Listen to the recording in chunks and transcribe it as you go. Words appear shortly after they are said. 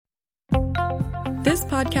This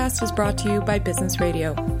podcast is brought to you by Business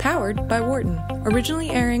Radio, powered by Wharton, originally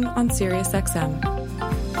airing on SiriusXM.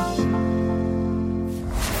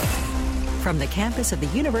 From the campus of the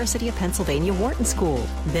University of Pennsylvania Wharton School,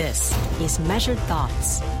 this is Measured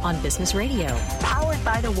Thoughts on Business Radio, powered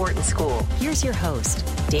by the Wharton School. Here's your host,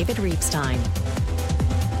 David Reepstein.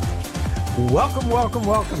 Welcome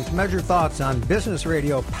to Measured Thoughts on Business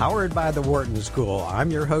Radio, powered by the Wharton School. I'm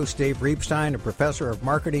your host, Dave Reepstein, a professor of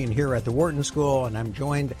marketing here at the Wharton School, and I'm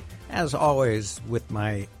joined, as always, with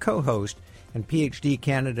my co-host and PhD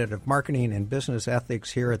candidate of marketing and business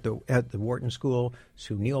ethics here at the Wharton School,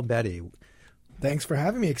 Sunil Bedi. Thanks for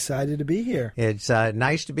having me. Excited to be here. It's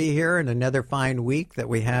nice to be here in another fine week that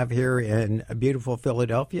we have here in beautiful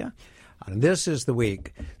Philadelphia. This is the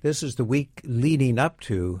week leading up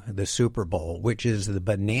to the Super Bowl, which is the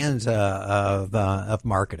bonanza of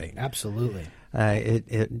marketing. Absolutely.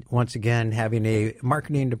 It once again, having a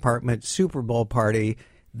marketing department Super Bowl party.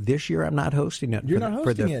 This year, I'm not hosting it. You're not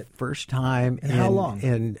hosting it? First time in how long?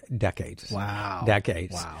 In decades. Wow.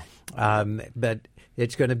 Decades. Wow. But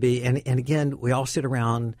it's going to be, and again, we all sit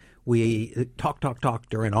around, we talk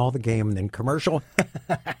during all the game, and then commercial,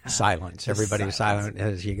 silence. Everybody's silent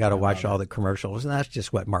as you got to watch all the commercials, and that's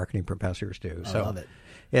just what marketing professors do. I love it.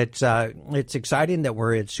 It's exciting that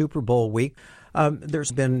we're at Super Bowl week.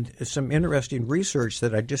 There's been some interesting research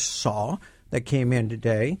that I just saw that came in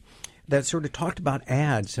today that sort of talked about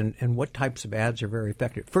ads and what types of ads are very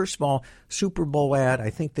effective. First of all, Super Bowl ad, I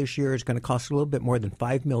think this year is going to cost a little bit more than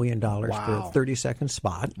 $5 million for a 30-second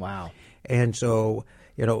spot. Wow. And so,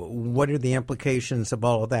 what are the implications of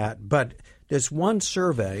all of that? But there's one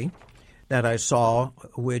survey that I saw,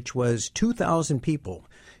 which was 2,000 people.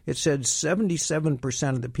 It said 77%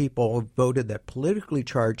 of the people voted that politically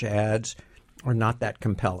charged ads are not that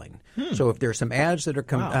compelling. So if there's some ads that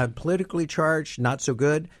are politically charged, not so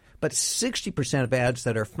good. But 60% of ads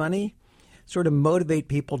that are funny sort of motivate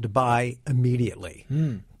people to buy immediately.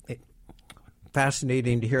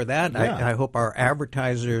 Fascinating to hear that. Yeah. I hope our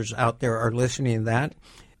advertisers out there are listening to that.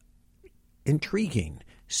 Intriguing.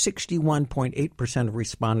 61.8% of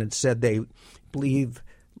respondents said they believe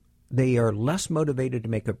they are less motivated to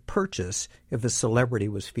make a purchase if a celebrity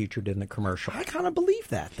was featured in the commercial. I kind of believe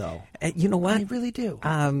that, though. You know what? I really do.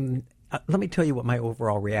 Let me tell you what my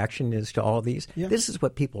overall reaction is to all of these. Yeah. This is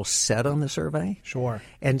what people said on the survey. Sure.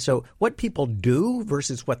 And so what people do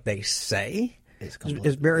versus what they say is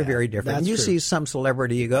very, very different. That's You true. see some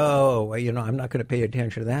celebrity, you go, oh, I'm not going to pay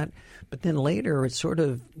attention to that. But then later it's sort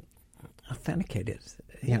of authenticated,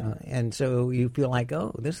 and so you feel like,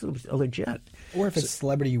 oh, this is legit. Or if it's a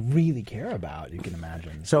celebrity you really care about, you can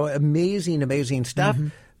imagine. So amazing stuff. Mm-hmm.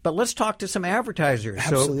 But let's talk to some advertisers.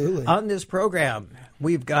 Absolutely. So on this program,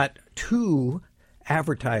 we've got two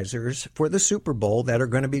advertisers for the Super Bowl that are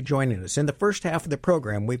going to be joining us. In the first half of the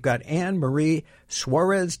program, we've got Anne Marie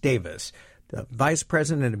Suarez Davis, the Vice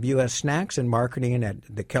President of U.S. Snacks and Marketing at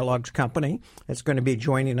the Kellogg's Company, that's going to be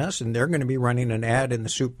joining us, and they're going to be running an ad in the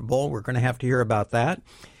Super Bowl. We're going to have to hear about that.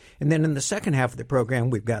 And then in the second half of the program,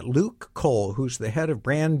 we've got Luke Cole, who's the head of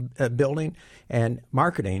brand building and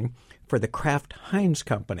marketing for the Kraft Heinz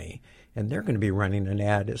Company, and they're going to be running an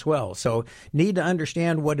ad as well. So need to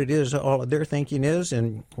understand what it is all of their thinking is,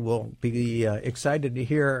 and we'll be excited to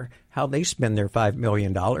hear how they spend their $5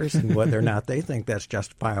 million and whether or not they think that's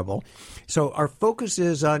justifiable. So our focus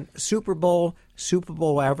is on Super Bowl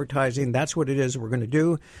advertising. That's what it is we're going to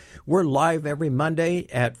do. We're live every Monday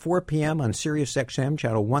at 4 p.m. on SiriusXM,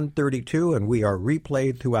 channel 132, and we are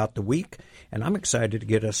replayed throughout the week. And I'm excited to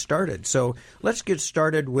get us started. So let's get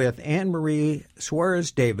started with Anne Marie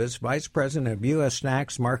Suarez Davis, Vice President of U.S.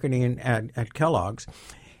 Snacks Marketing at Kellogg's.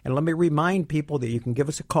 And let me remind people that you can give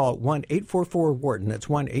us a call at 1-844-WHARTON. That's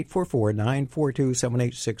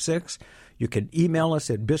 1-844-942-7866. You can email us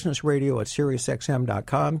at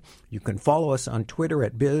businessradio@SiriusXM.com. You can follow us on Twitter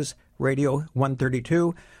at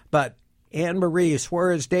BizRadio132. But Anne Marie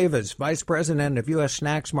Suarez Davis, Vice President of U.S.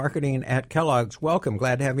 Snacks Marketing at Kellogg's, welcome.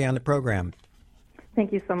 Glad to have you on the program.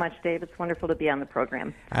 Thank you so much, Dave. It's wonderful to be on the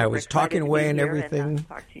program. I was talking away and everything,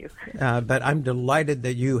 talk to you. But I'm delighted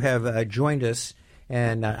that you have joined us.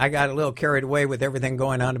 And I got a little carried away with everything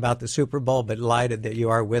going on about the Super Bowl, but delighted that you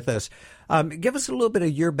are with us. Give us a little bit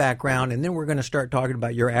of your background, and then we're going to start talking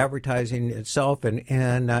about your advertising itself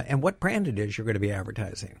and what brand it is you're going to be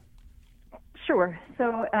advertising. Sure.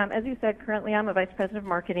 So, as you said, currently I'm a Vice President of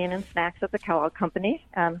Marketing and Snacks at the Kellogg Company,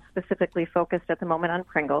 specifically focused at the moment on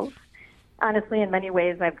Pringles. Honestly, in many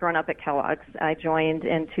ways, I've grown up at Kellogg's. I joined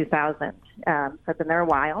in 2000. So I've been there a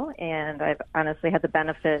while, and I've honestly had the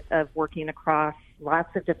benefit of working across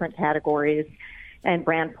lots of different categories and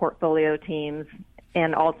brand portfolio teams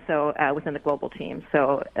and also within the global team.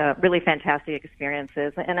 So really fantastic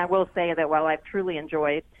experiences. And I will say that while I've truly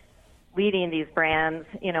enjoyed leading these brands,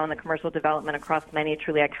 in the commercial development across many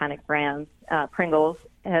truly iconic brands, Pringles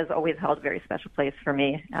has always held a very special place for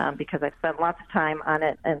me because I've spent lots of time on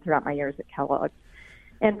it and throughout my years at Kellogg's.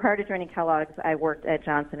 And prior to joining Kellogg's, I worked at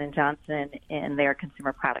Johnson & Johnson in their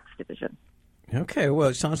consumer products division. Okay, well,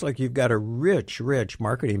 it sounds like you've got a rich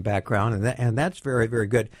marketing background, and that's very, very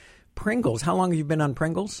good. Pringles, how long have you been on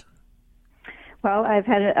Pringles? Well, I've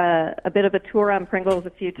had a bit of a tour on Pringles a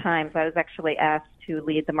few times. I was actually asked to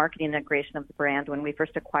lead the marketing integration of the brand when we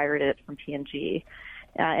first acquired it from P&G.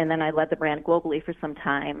 And then I led the brand globally for some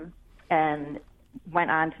time and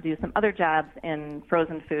went on to do some other jobs in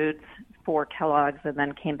frozen foods for Kellogg's, and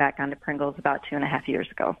then came back onto Pringles about 2.5 years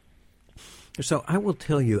ago. So I will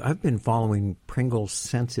tell you, I've been following Pringles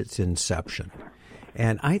since its inception,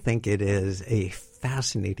 and I think it is a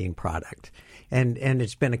fascinating product. And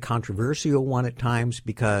it's been a controversial one at times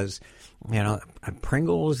because,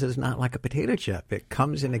 Pringles is not like a potato chip. It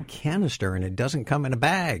comes in a canister and it doesn't come in a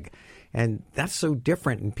bag. And that's so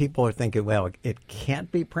different. And people are thinking, well, it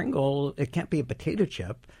can't be Pringles. It can't be a potato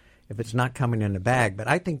chip if it's not coming in a bag. But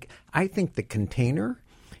I think the container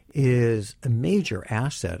is a major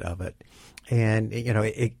asset of it. And,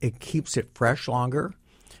 it keeps it fresh longer.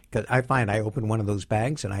 Because I find I open one of those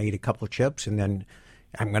bags and I eat a couple of chips and then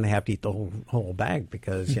I'm going to have to eat the whole bag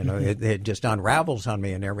because, it just unravels on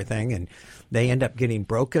me and everything. And they end up getting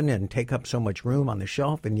broken and take up so much room on the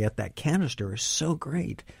shelf. And yet that canister is so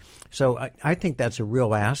great. So I think that's a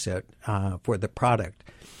real asset for the product.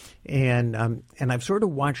 And I've sort of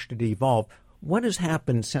watched it evolve. What has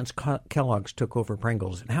happened since Kellogg's took over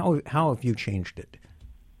Pringles, and how have you changed it?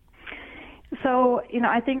 So,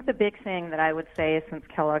 I think the big thing that I would say since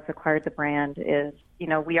Kellogg's acquired the brand is,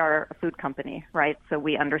 we are a food company, right? So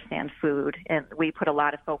we understand food, and we put a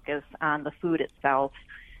lot of focus on the food itself.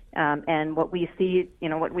 And what we see,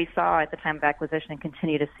 what we saw at the time of acquisition and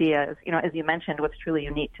continue to see is, as you mentioned, what's truly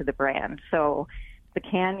unique to the brand. So the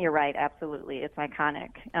can, you're right, absolutely, it's iconic.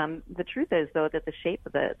 The truth is, though, that the shape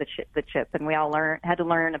of the chip, and we all had to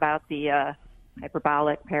learn about the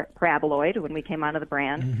hyperbolic paraboloid when we came onto the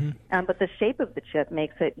brand. Mm-hmm. But the shape of the chip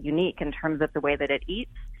makes it unique in terms of the way that it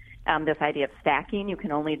eats. This idea of stacking you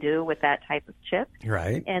can only do with that type of chip.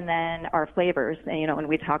 Right. And then our flavors. And, when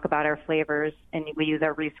we talk about our flavors and we use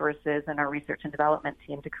our resources and our research and development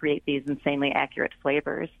team to create these insanely accurate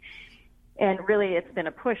flavors. And really, it's been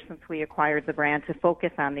a push since we acquired the brand to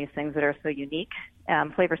focus on these things that are so unique.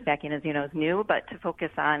 Flavor stacking, as you know, is new, but to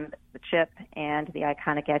focus on the chip and the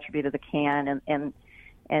iconic attribute of the can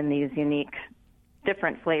and these unique,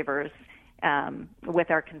 different flavors with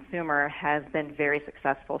our consumer has been very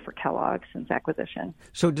successful for Kellogg's since acquisition.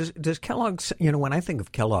 So does Kellogg's, when I think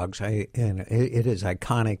of Kellogg's, it is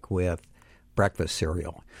iconic with breakfast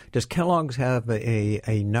cereal. Does Kellogg's have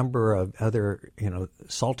a number of other,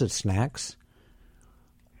 salted snacks?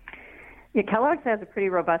 Yeah, Kellogg's has a pretty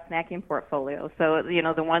robust snacking portfolio. So,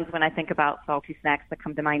 the ones when I think about salty snacks that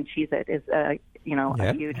come to mind, Cheez-It is, a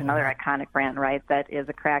huge, another iconic brand, right, that is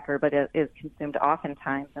a cracker, but it is consumed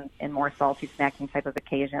oftentimes in more salty snacking type of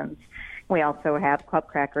occasions. We also have club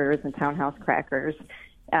crackers and Townhouse crackers,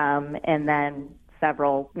 and then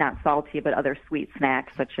several not salty but other sweet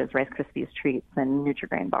snacks such as Rice Krispies treats and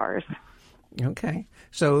Nutri-Grain bars. Okay.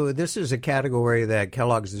 So this is a category that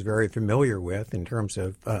Kellogg's is very familiar with in terms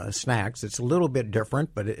of snacks. It's a little bit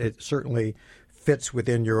different, but it certainly fits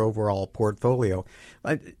within your overall portfolio.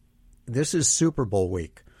 This is Super Bowl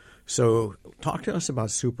week. So talk to us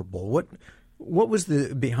about Super Bowl. What was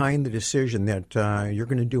behind the decision that you're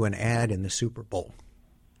going to do an ad in the Super Bowl?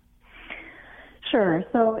 Sure.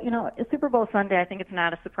 So, Super Bowl Sunday, I think it's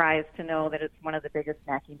not a surprise to know that it's one of the biggest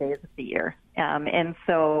snacking days of the year. And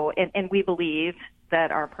we believe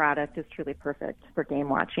that our product is truly perfect for game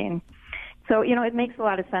watching. So, it makes a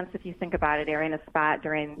lot of sense if you think about it. Airing a spot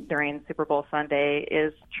during Super Bowl Sunday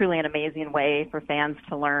is truly an amazing way for fans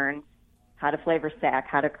to learn how to flavor stack,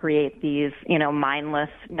 how to create these, these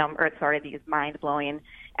mind-blowing,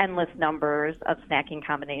 endless numbers of snacking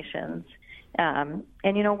combinations.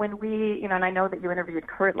 When we, and I know that you interviewed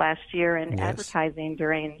Kurt last year in advertising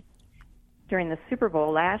during the Super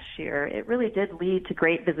Bowl last year, it really did lead to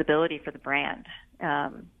great visibility for the brand.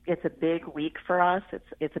 It's a big week for us.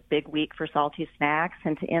 It's a big week for salty snacks,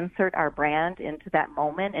 and to insert our brand into that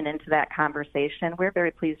moment and into that conversation, we're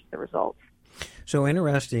very pleased with the results. So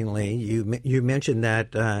interestingly, you mentioned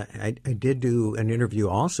that I did do an interview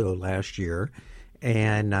also last year.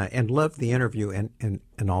 And loved the interview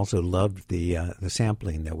and also loved the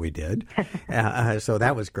sampling that we did. So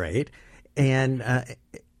that was great. And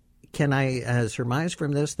Can I surmise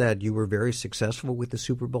from this that you were very successful with the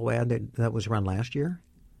Super Bowl ad that was run last year?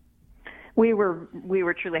 We were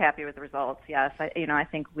truly happy with the results. Yes, I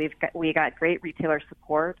think we got great retailer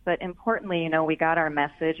support, but importantly, we got our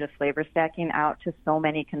message of flavor stacking out to so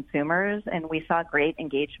many consumers, and we saw great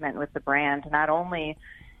engagement with the brand, not only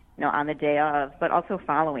on the day of, but also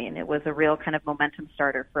following. It was a real kind of momentum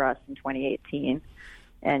starter for us in 2018.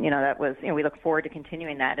 And, that was, we look forward to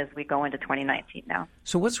continuing that as we go into 2019 now.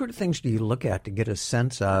 So what sort of things do you look at to get a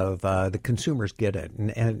sense of the consumers get it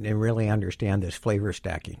and really understand this flavor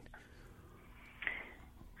stacking?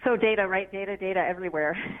 So data, right? Data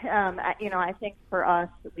everywhere. I think for us,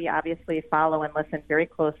 we obviously follow and listen very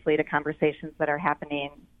closely to conversations that are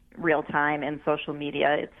happening real time in social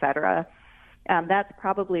media, et cetera. That's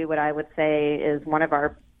probably what I would say is one of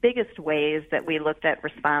our biggest ways that we looked at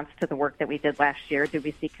response to the work that we did last year. Did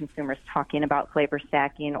we see consumers talking about flavor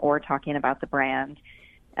stacking or talking about the brand?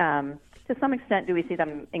 To some extent, do we see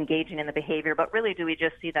them engaging in the behavior, but really do we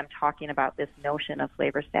just see them talking about this notion of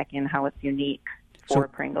flavor stacking and how it's unique for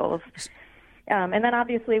Pringles? And then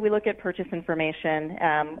obviously we look at purchase information,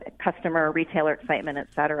 customer, retailer excitement, et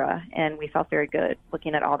cetera, and we felt very good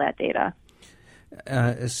looking at all that data.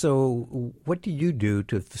 So what do you do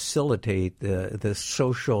to facilitate the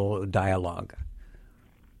social dialogue?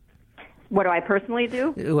 What do I personally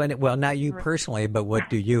do? Well, not you personally, but what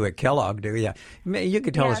do you at Kellogg do? Yeah, you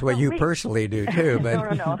could tell us what you personally do too.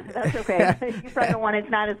 But no, that's okay. You probably don't want it.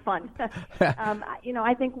 It's not as fun.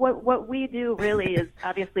 I think what we do really is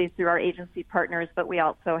obviously through our agency partners, but we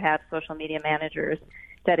also have social media managers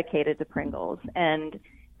dedicated to Pringles, and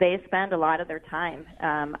they spend a lot of their time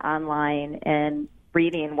online and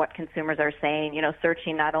reading what consumers are saying.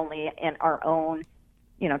 Searching not only in our own,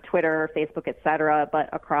 Twitter, Facebook, et cetera, but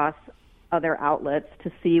across other outlets to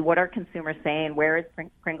see what are consumers saying, where is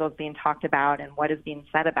Pringles being talked about, and what is being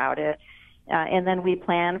said about it. And then we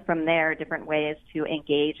plan from there different ways to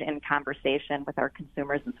engage in conversation with our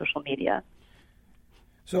consumers in social media.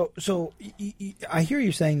 So I hear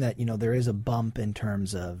you saying that, there is a bump in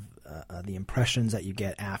terms of the impressions that you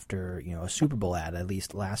get after, a Super Bowl ad, at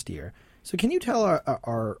least last year. So can you tell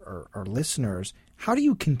our listeners, how do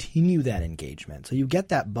you continue that engagement? So you get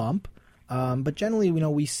that bump. But generally,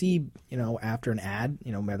 we see, after an ad,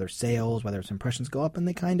 whether sales, whether it's impressions go up and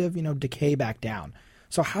they kind of, decay back down.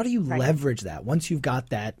 So how do you leverage that once you've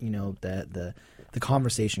got that, the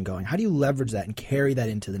conversation going? How do you leverage that and carry that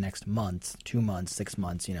into the next month, 2 months, 6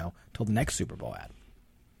 months, till the next Super Bowl ad?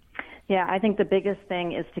 Yeah, I think the biggest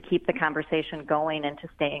thing is to keep the conversation going and to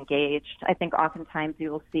stay engaged. I think oftentimes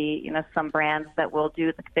you will see, some brands that will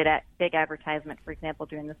do the big advertisement, for example,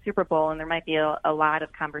 during the Super Bowl, and there might be a lot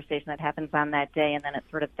of conversation that happens on that day, and then it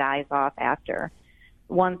sort of dies off after.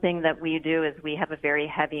 One thing that we do is we have a very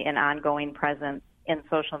heavy and ongoing presence in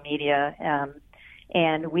social media,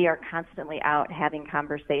 and we are constantly out having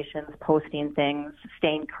conversations, posting things,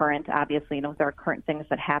 staying current, obviously. There are current things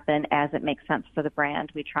that happen as it makes sense for the brand.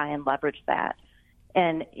 We try and leverage that.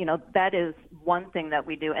 And, that is one thing that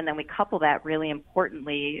we do. And then we couple that really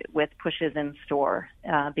importantly with pushes in store,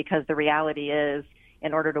 because the reality is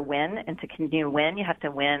in order to win and to continue to win, you have to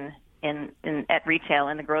win at retail,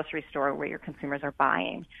 in the grocery store where your consumers are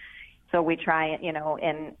buying. So we try,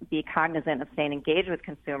 and be cognizant of staying engaged with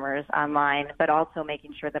consumers online, but also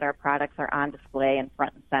making sure that our products are on display and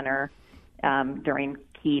front and center during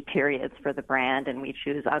key periods for the brand, and we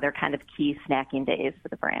choose other kind of key snacking days for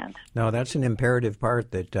the brand. No, that's an imperative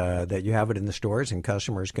part that you have it in the stores and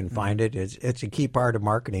customers can find it. It's a key part of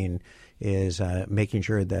marketing is making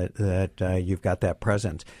sure that you've got that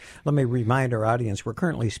presence. Let me remind our audience, we're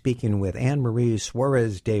currently speaking with Anne-Marie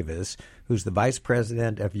Suarez-Davis, who's the Vice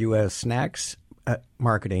President of U.S. Snacks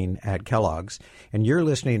Marketing at Kellogg's, and you're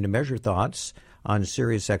listening to Measure Thoughts on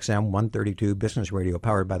Sirius XM 132 Business Radio,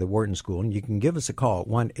 powered by the Wharton School. And you can give us a call at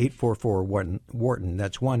 1-844-WHARTON.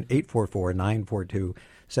 That's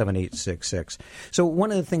 1-844-942-7866. So one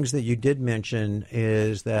of the things that you did mention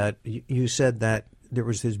is that you said that there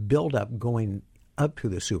was this buildup going up to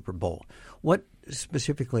the Super Bowl. What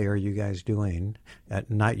specifically are you guys doing,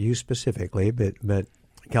 not you specifically, but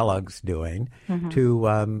Kellogg's doing,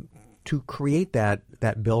 to create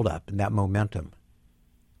that buildup and that momentum?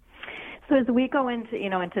 So as we go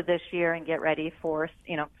into this year and get ready for,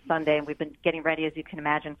 Sunday, and we've been getting ready, as you can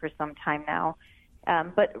imagine, for some time now.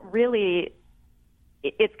 But really,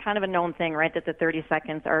 it's kind of a known thing, right, that the 30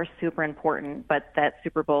 seconds are super important, but that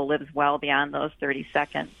Super Bowl lives well beyond those 30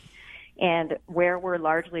 seconds. And where we're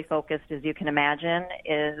largely focused, as you can imagine,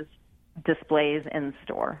 is displays in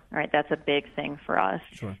store, right? That's a big thing for us.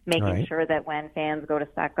 Sure. Making sure that when fans go to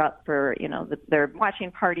stock up for, their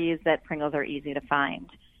watching parties, that Pringles are easy to find.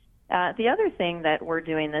 The other thing that we're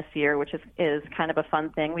doing this year, which is kind of a fun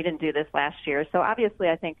thing, we didn't do this last year. So obviously,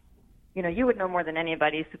 I think, you would know more than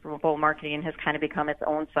anybody, Super Bowl marketing has kind of become its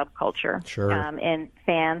own subculture. Sure. And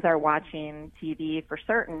fans are watching TV for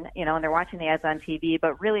certain, and they're watching the ads on TV,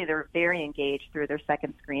 but really they're very engaged through their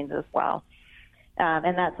second screens as well.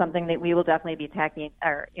 And that's something that we will definitely be tapping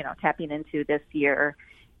into this year.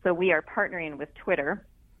 So we are partnering with Twitter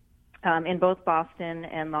in both Boston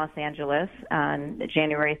and Los Angeles on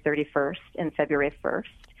January 31st and February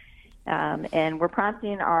 1st. And we're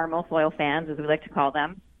prompting our most loyal fans, as we like to call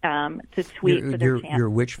them, to tweet for their chance. Your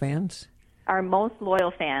which fans? Our most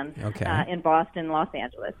loyal fans in Boston and Los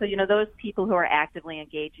Angeles. So, those people who are actively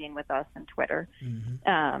engaging with us on Twitter.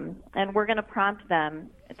 Mm-hmm. And we're going to prompt them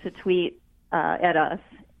to tweet at us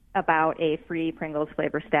about a free Pringles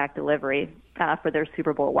Flavor Stack delivery for their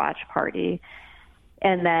Super Bowl watch party.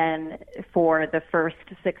 And then for the first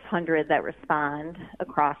 600 that respond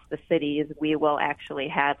across the cities, we will actually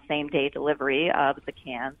have same-day delivery of the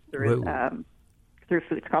cans through food.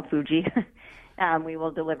 It's called Fuji. We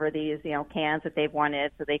will deliver these, cans that they've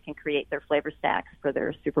wanted so they can create their flavor stacks for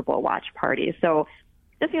their Super Bowl watch party. So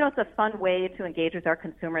just, it's a fun way to engage with our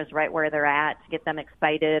consumers right where they're at, to get them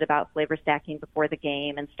excited about flavor stacking before the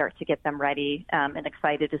game and start to get them ready and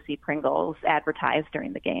excited to see Pringles advertised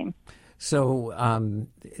during the game. So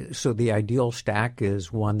the ideal stack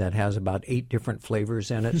is one that has about 8 different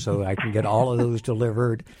flavors in it, so I can get all of those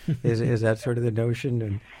delivered. Is that sort of the notion?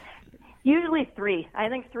 And usually 3. I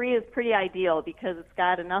think 3 is pretty ideal because it's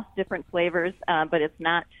got enough different flavors, but it's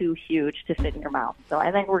not too huge to fit in your mouth. So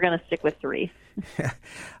I think we're going to stick with 3.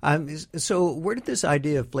 So where did this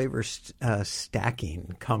idea of flavor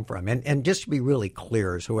stacking come from? And just to be really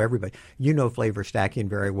clear, so everybody, flavor stacking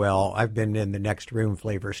very well. I've been in the next room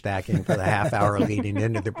flavor stacking for the half hour leading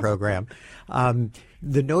into the program.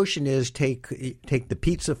 The notion is take the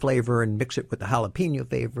pizza flavor and mix it with the jalapeno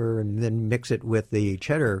flavor and then mix it with the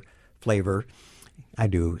cheddar flavor. I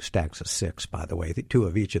do stacks of 6, by the way, 2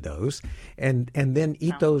 of each of those, and then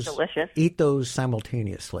eat those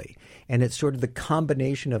simultaneously. And it's sort of the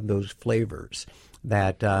combination of those flavors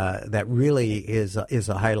that really is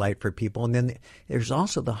a highlight for people. And then there's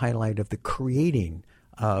also the highlight of the creating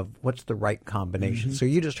of what's the right combination. Mm-hmm. So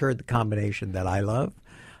you just heard the combination that I love.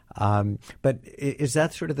 But is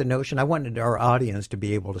that sort of the notion? I wanted our audience to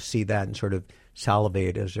be able to see that and sort of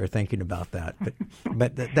salivate as they're thinking about that.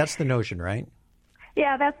 But that's the notion, right?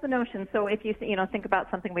 Yeah, that's the notion. So if you think about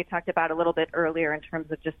something we talked about a little bit earlier in terms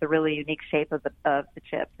of just the really unique shape of the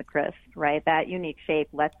chip, the crisp, right? That unique shape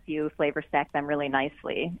lets you flavor stack them really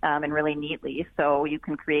nicely and really neatly, so you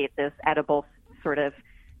can create this edible sort of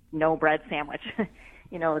no bread sandwich.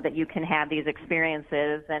 That you can have these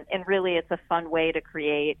experiences, and really it's a fun way to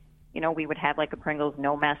create. We would have like a Pringles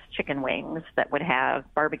no mess chicken wings that would have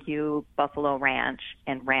barbecue, buffalo ranch,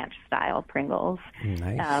 and ranch style Pringles.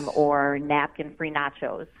 Nice. Or napkin free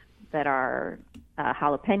nachos that are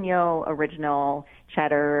jalapeno, original,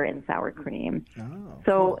 cheddar, and sour cream. Oh,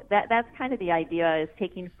 so that's kind of the idea, is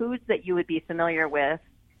taking foods that you would be familiar with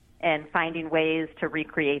and finding ways to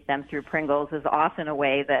recreate them through Pringles is often a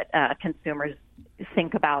way that consumers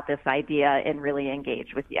think about this idea and really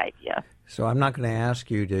engage with the idea. So I'm not going to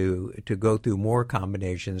ask you to go through more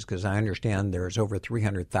combinations, because I understand there's over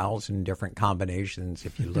 300,000 different combinations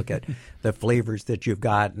if you look at the flavors that you've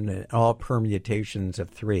got, and all permutations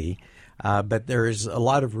of 3. But there's a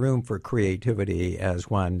lot of room for creativity as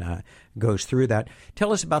one goes through that.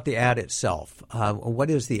 Tell us about the ad itself.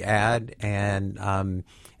 What is the ad, and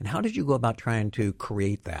how did you go about trying to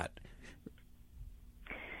create that?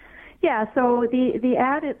 Yeah, so the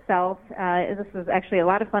ad itself, this was actually a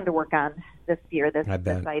lot of fun to work on this year, this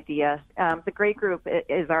idea. The Great Group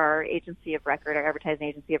is our agency of record, our advertising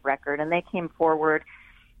agency of record, and they came forward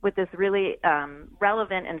with this really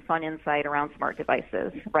relevant and fun insight around smart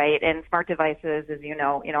devices, right? And smart devices, as you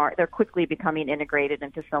know, they're quickly becoming integrated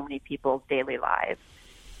into so many people's daily lives.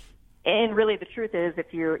 And really, the truth is,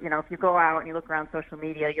 if you go out and you look around social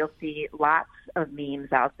media, you'll see lots of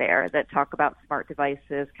memes out there that talk about smart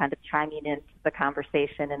devices kind of chiming into the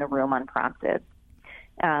conversation in a room unprompted.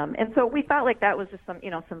 And so we felt like that was just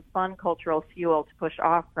some fun cultural fuel to push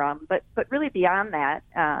off from. But really beyond that,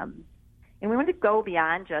 and we wanted to go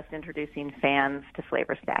beyond just introducing fans to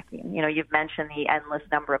flavor stacking. You've mentioned the endless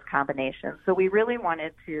number of combinations. So we really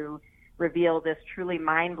wanted to reveal this truly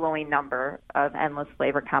mind-blowing number of endless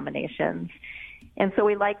flavor combinations. And so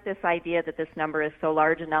we like this idea that this number is so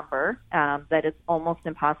large a number that it's almost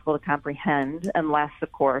impossible to comprehend unless,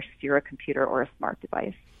 of course, you're a computer or a smart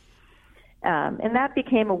device. And that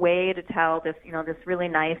became a way to tell this, this really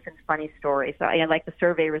nice and funny story. So I like the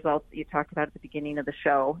survey results that you talked about at the beginning of the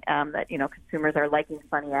show, that, consumers are liking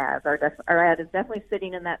funny ads. Our ad is definitely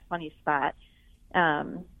sitting in that funny spot.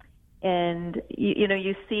 And,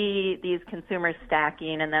 you see these consumers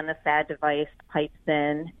stacking, and then the sad device pipes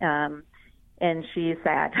in, and she's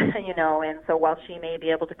sad, and so while she may be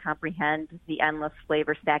able to comprehend the endless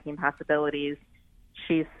flavor stacking possibilities,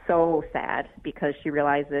 she's so sad because she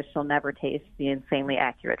realizes she'll never taste the insanely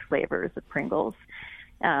accurate flavors of Pringles.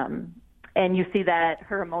 And you see that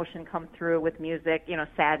her emotion come through with music,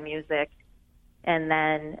 sad music. And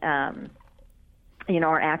then,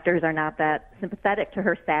 our actors are not that sympathetic to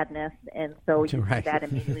her sadness. And so you see that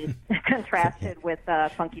immediately contrasted with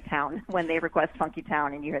Funky Town when they request Funky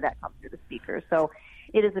Town, and you hear that come through the speakers. So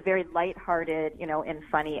it is a very lighthearted, and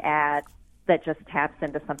funny ad that just taps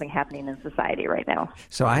into something happening in society right now.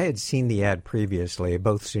 So I had seen the ad previously.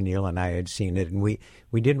 Both Sunil and I had seen it, and we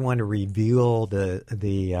didn't want to reveal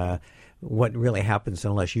the what really happens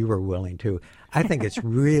unless you were willing to. I think it's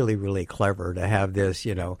really, really clever to have this,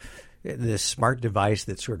 this smart device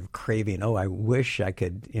that's sort of craving, I wish I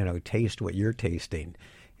could, taste what you're tasting.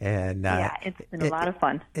 And it's been a lot of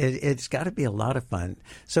fun. It's got to be a lot of fun.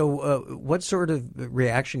 So what sort of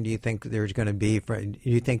reaction do you think there's going to be? Do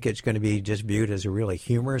you think it's going to be just viewed as a really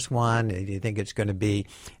humorous one? Do you think it's going to be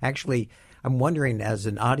actually, I'm wondering, as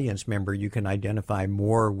an audience member, you can identify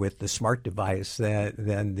more with the smart device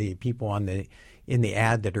than the people in the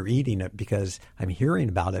ad that are eating it, because I'm hearing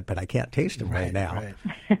about it, but I can't taste them right now.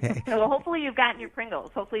 Right. Well, hopefully you've gotten your Pringles.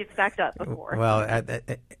 Hopefully you've stacked up before. Well,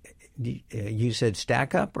 you said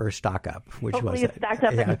stack up or stock up? Which Hopefully was you've stacked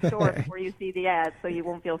up in the store before you see the ads, so you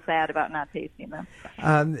won't feel sad about not tasting them.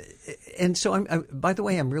 And so, by the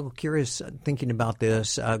way, I'm real curious thinking about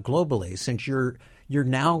this globally, since you're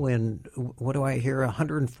now in, what do I hear,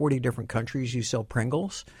 140 different countries you sell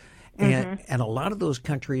Pringles. And a lot of those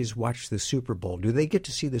countries watch the Super Bowl. Do they get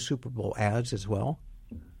to see the Super Bowl ads as well?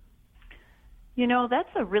 That's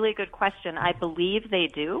a really good question. I believe they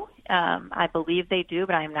do. But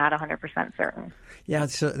I'm not 100% certain. Yeah,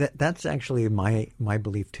 so that's actually my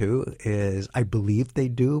belief too. Is I believe they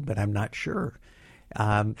do, but I'm not sure.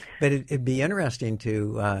 But it'd be interesting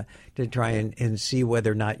to try and see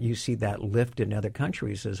whether or not you see that lift in other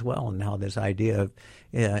countries as well, and how this idea of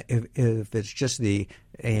if it's just the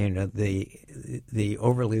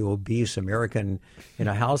overly obese American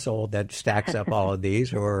household that stacks up all of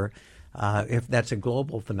these, or if that's a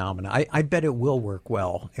global phenomenon. I bet it will work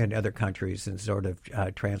well in other countries and sort of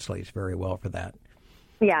translates very well for that.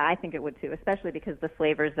 Yeah, I think it would too, especially because the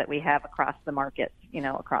flavors that we have across the markets,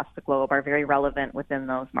 across the globe, are very relevant within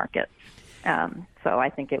those markets. So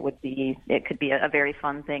I think it could be a very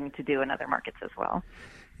fun thing to do in other markets as well.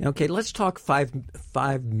 Okay, let's talk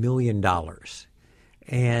 $5 million.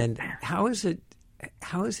 And how is it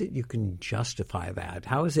you can justify that?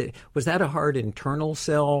 Was that a hard internal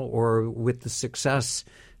sell, or with the success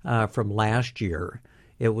from last year,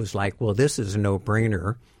 it was like, well, this is a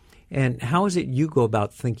no-brainer? And how is it you go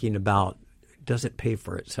about thinking about, does it pay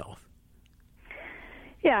for itself?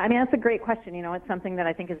 Yeah, that's a great question. It's something that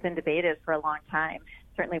I think has been debated for a long time.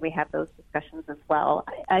 Certainly we have those discussions as well.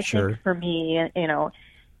 I think for me,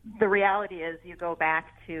 the reality is you go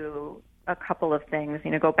back to a couple of things.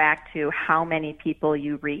 Go back to how many people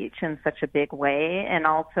you reach in such a big way, and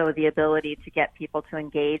also the ability to get people to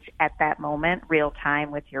engage at that moment, real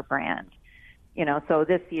time, with your brand. So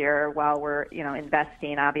this year, while we're,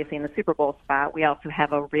 investing obviously in the Super Bowl spot, we also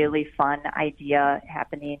have a really fun idea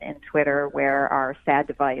happening in Twitter where our sad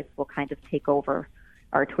device will kind of take over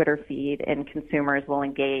our Twitter feed, and consumers will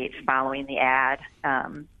engage following the ad.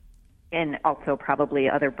 And also probably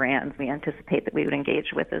other brands we anticipate that we would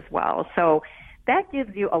engage with as well. So that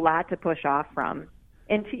gives you a lot to push off from.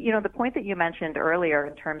 And to, the point that you mentioned earlier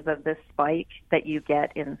in terms of this spike that you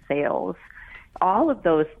get in sales, all of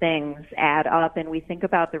those things add up, and we think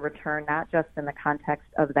about the return not just in the context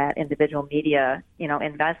of that individual media,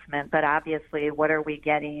 investment, but obviously what are we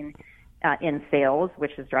getting in sales,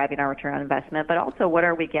 which is driving our return on investment, but also what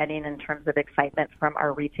are we getting in terms of excitement from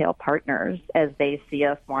our retail partners as they see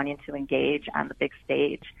us wanting to engage on the big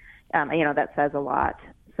stage. That says a lot.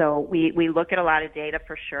 So we look at a lot of data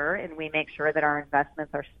for sure, and we make sure that our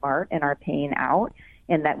investments are smart and are paying out,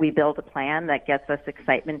 and that we build a plan that gets us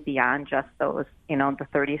excitement beyond just those, the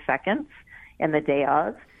 30 seconds and the day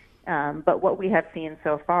of. But what we have seen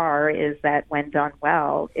so far is that when done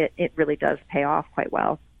well, it really does pay off quite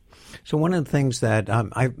well. So one of the things that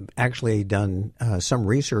I've actually done some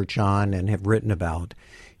research on and have written about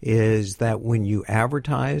is that when you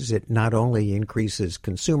advertise, it not only increases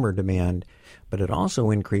consumer demand, but it also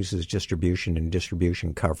increases distribution and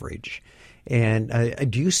distribution coverage. And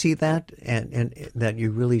do you see that, and that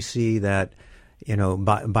you really see that,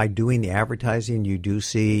 by doing the advertising, you do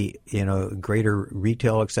see, greater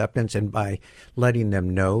retail acceptance, and by letting them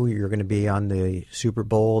know you're going to be on the Super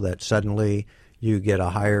Bowl, that suddenly you get a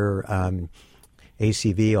higher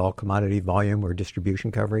ACV, all commodity volume, or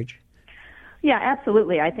distribution coverage? Yeah,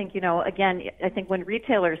 absolutely. I think, again, I think when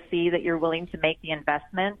retailers see that you're willing to make the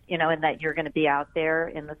investment, and that you're going to be out there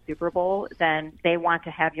in the Super Bowl, then they want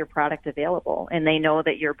to have your product available, and they know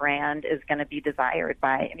that your brand is going to be desired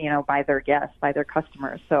by, by their guests, by their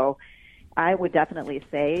customers. So I would definitely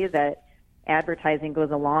say that advertising goes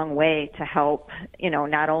a long way to help,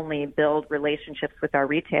 not only build relationships with our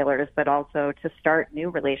retailers, but also to start new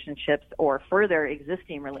relationships or further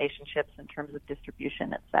existing relationships in terms of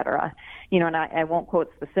distribution, et cetera. And I won't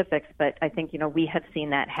quote specifics, but I think, we have seen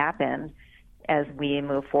that happen as we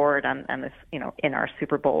move forward on this, in our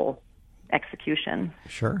Super Bowl execution.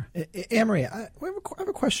 Sure. Anne-Marie, I have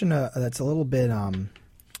a question that's a little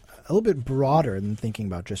bit broader than thinking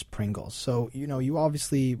about just Pringles. So, you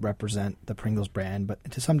obviously represent the Pringles brand, but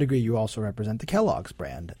to some degree you also represent the Kellogg's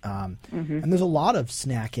brand. And there's a lot of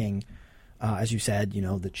snacking, as you said,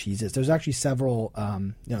 the cheeses. There's actually several,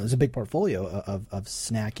 there's a big portfolio of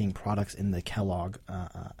snacking products in the Kellogg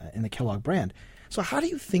brand. So how do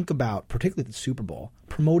you think about, particularly the Super Bowl,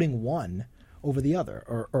 promoting one over the other?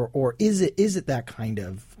 Or is it that kind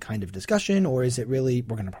of discussion, or is it really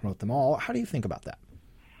we're going to promote them all? How do you think about that?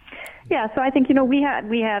 Yeah, so I think, we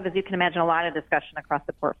have, as you can imagine, a lot of discussion across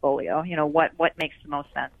the portfolio, what makes the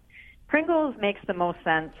most sense. Pringles makes the most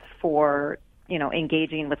sense for,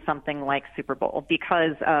 engaging with something like Super Bowl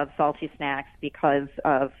because of salty snacks, because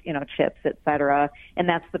of, chips, et cetera. And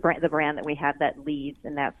that's the brand that we have that leads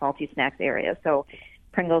in that salty snacks area. So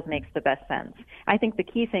Pringles makes the best sense. I think the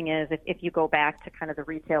key thing is if you go back to kind of the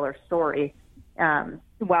retailer story,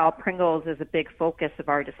 while Pringles is a big focus of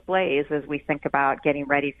our displays as we think about getting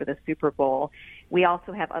ready for the Super Bowl, we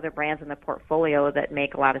also have other brands in the portfolio that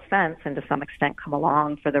make a lot of sense and to some extent come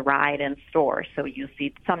along for the ride in store. So you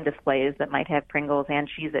see some displays that might have Pringles and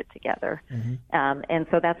Cheez-It together. Mm-hmm. And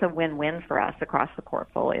so that's a win-win for us across the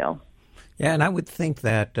portfolio. Yeah, and I would think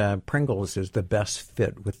that Pringles is the best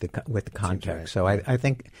fit with the context. Right. So I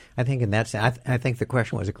think in that sense, I think the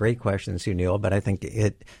question was a great question, Sunil, but I think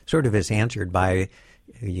it sort of is answered by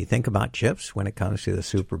you think about chips when it comes to the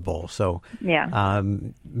Super Bowl. So yeah,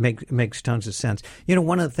 makes tons of sense.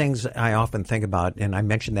 One of the things I often think about, and I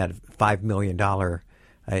mentioned that $5 million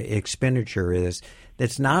expenditure, is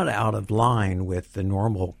it's not out of line with the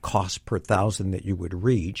normal cost per thousand that you would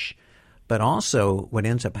reach. But also what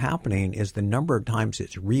ends up happening is the number of times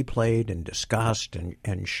it's replayed and discussed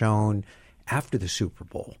and shown after the Super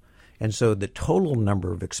Bowl. And so the total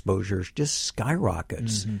number of exposures just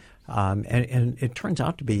skyrockets. Mm-hmm. And it turns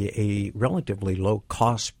out to be a relatively low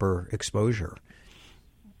cost per exposure.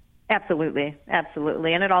 Absolutely.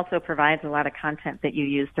 Absolutely. And it also provides a lot of content that you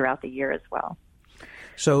use throughout the year as well.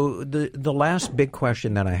 So the last big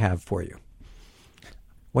question that I have for you,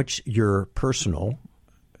 what's your personal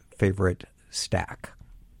favorite stack?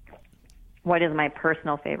 What is my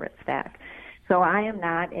personal favorite stack? So I am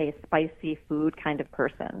not a spicy food kind of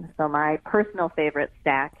person. So my personal favorite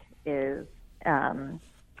stack is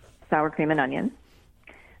sour cream and onion,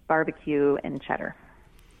 barbecue, and cheddar.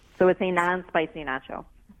 So it's a non-spicy nacho.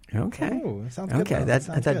 Okay. Ooh, sounds good. Okay,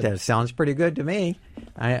 that sounds pretty good to me.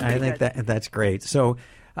 I think that's great. So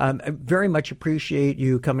I very much appreciate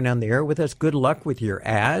you coming on the air with us. Good luck with your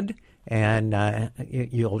ad. And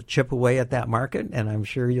you'll chip away at that market, and I'm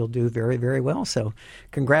sure you'll do very, very well. So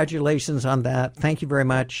congratulations on that. Thank you very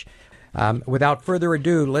much. Without further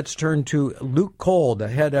ado, let's turn to Luke Cole, the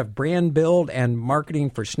head of brand build and marketing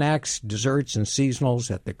for snacks, desserts, and seasonals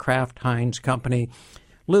at the Kraft Heinz Company.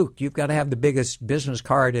 Luke, you've got to have the biggest business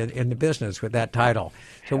card in the business with that title.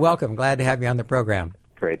 So welcome. Glad to have you on the program.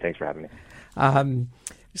 Great. Thanks for having me.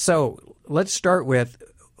 So let's start with,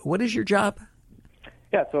 what is your job?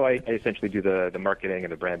 Yeah, so I essentially do the marketing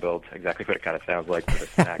and the brand build, exactly what it kind of sounds like for the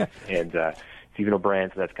snacks and seasonal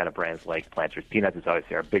brands. So that's kind of brands like Planters Peanuts is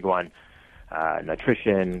obviously our big one.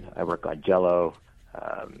 Nutrition, I work on Jell-O,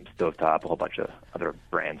 Stovetop, a whole bunch of other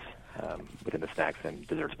brands within the snacks and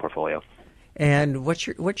desserts portfolio. And what's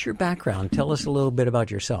your background? Tell us a little bit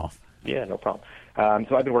about yourself. Yeah, no problem.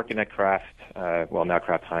 So I've been working at Kraft, now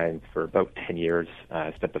Kraft Heinz, for about 10 years.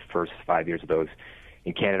 I spent the first 5 years of those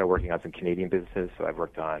in Canada working on some Canadian businesses. So I've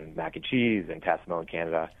worked on mac and cheese and Tassimo in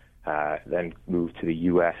Canada, then moved to the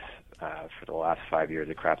U.S. For the last 5 years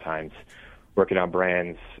at Kraft Heinz, working on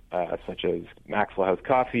brands such as Maxwell House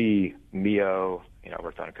Coffee, Mio.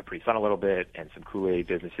 Worked on a Capri Sun a little bit, and some Kool-Aid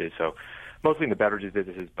businesses. So mostly in the beverages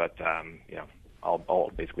businesses, but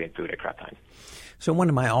all basically in food at Kraft Heinz. So one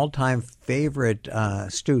of my all-time favorite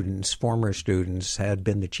former students, had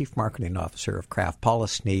been the chief marketing officer of Kraft, Paula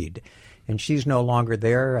Sneed. And she's no longer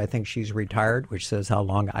there. I think she's retired, which says how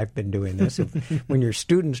long I've been doing this. When your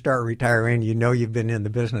students start retiring, you know you've been in the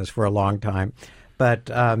business for a long time.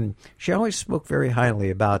 But she always spoke very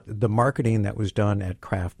highly about the marketing that was done at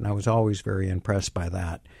Kraft, and I was always very impressed by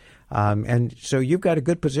that. And so you've got a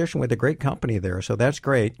good position with a great company there, so that's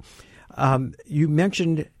great. You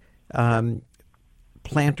mentioned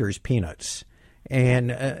Planters Peanuts,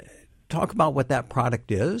 and talk about what that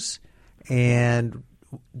product is. And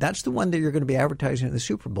that's the one that you're going to be advertising at the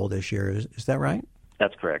Super Bowl this year. Is that right?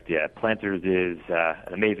 That's correct, yeah. Planters is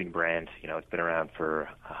an amazing brand. It's been around for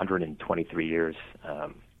 123 years.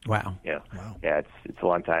 Wow. Wow. Yeah, it's a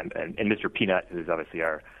long time. And Mr. Peanut is obviously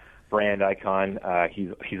our brand icon.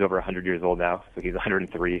 He's over 100 years old now, so he's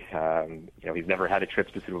 103. He's never had a trip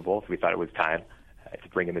to the Super Bowl, so we thought it was time to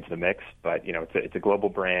bring him into the mix. But, it's a global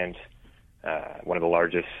brand. One of the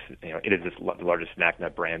largest, it is the largest snack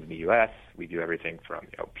nut brand in the U.S. We do everything from,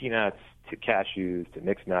 peanuts to cashews to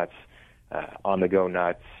mixed nuts, on-the-go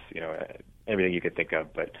nuts, everything you could think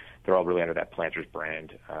of, but they're all really under that Planters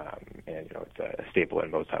brand, and it's a staple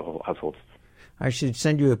in most households. I should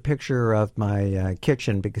send you a picture of my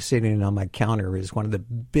kitchen, because sitting on my counter is one of the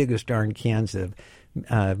biggest darn cans of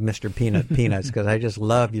Mr. Peanut peanuts, because I just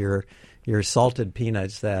love your salted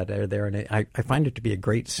peanuts that are there, and I find it to be a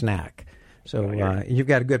great snack. So you've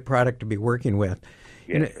got a good product to be working with.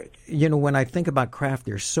 Yeah. When I think about Kraft,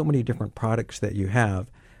 there's so many different products that you have.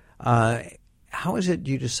 How is it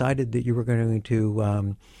you decided that you were going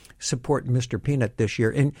to support Mr. Peanut this year?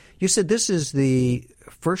 And you said this is the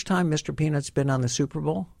first time Mr. Peanut's been on the Super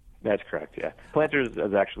Bowl? That's correct, yeah. Planters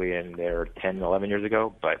was actually in there 10, 11 years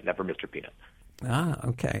ago, but never Mr. Peanut. Ah,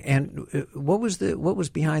 okay. And what was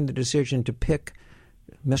behind the decision to pick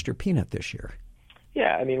Mr. Peanut this year?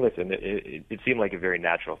 Yeah, I mean, listen, it seemed like a very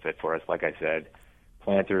natural fit for us. Like I said,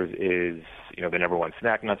 Planters is, the number one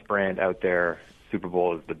snack nuts brand out there. Super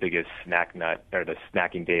Bowl is the biggest snack nut, or the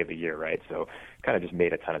snacking day of the year, right? So kind of just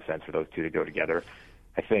made a ton of sense for those two to go together.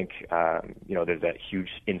 I think, there's that huge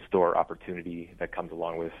in-store opportunity that comes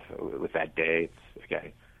along with that day. It's,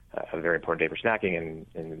 again, a very important day for snacking,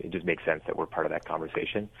 and it just makes sense that we're part of that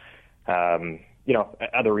conversation.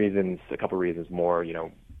 Other reasons, a couple of reasons more,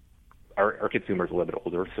 our consumers are a little bit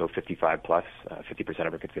older, so 55 plus, 50%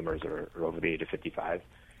 of our consumers are over the age of 55.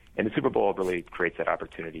 And the Super Bowl really creates that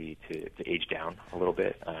opportunity to age down a little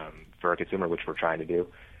bit for our consumer, which we're trying to do.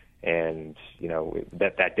 And,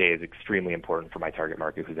 that day is extremely important for my target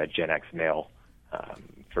market, who's that Gen X male.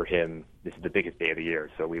 For him, this is the biggest day of the year,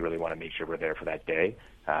 so we really want to make sure we're there for that day,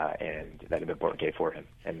 and that's an important day for him.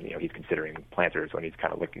 And, he's considering Planters when he's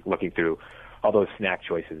kind of looking through all those snack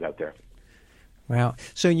choices out there. Wow.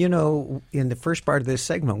 So, in the first part of this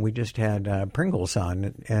segment, we just had Pringles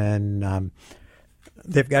on, and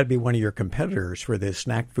they've got to be one of your competitors for the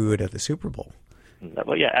snack food at the Super Bowl.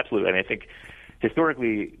 Well, yeah, absolutely. I mean, I think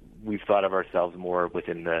historically we've thought of ourselves more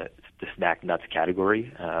within the snack nuts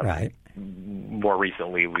category. Right. More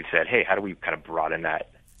recently, we've said, hey, how do we kind of broaden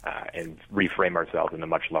that and reframe ourselves in a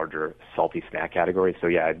much larger salty snack category? So,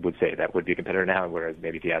 yeah, I would say that would be a competitor now, whereas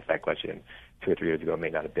maybe if you asked that question 2 or 3 years ago, it may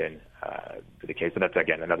not have been the case. So that's,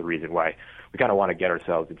 again, another reason why we kind of want to get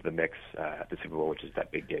ourselves into the mix at the Super Bowl, which is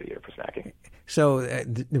that big day of the year for snacking. So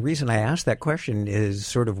the reason I asked that question is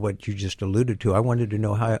sort of what you just alluded to. I wanted to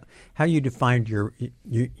know how you defined you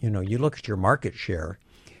look at your market share,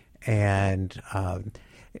 and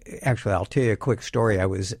actually, I'll tell you a quick story. I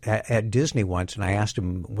was at Disney once, and I asked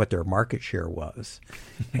them what their market share was.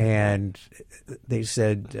 And they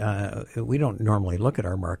said, we don't normally look at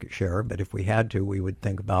our market share, but if we had to, we would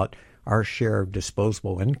think about our share of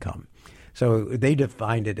disposable income. So they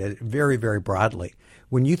defined it very, very broadly.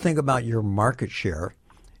 When you think about your market share,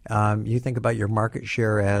 you think about your market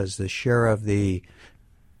share as the share of the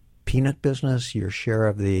peanut business, your share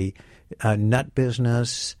of the nut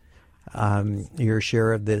business, your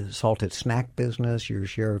share of the salted snack business, your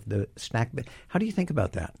share of the snack. How do you think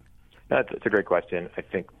about that? That's a great question. I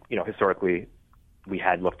think, historically we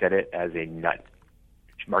had looked at it as a nut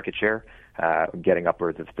market share, getting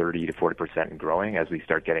upwards of 30 to 40% and growing as we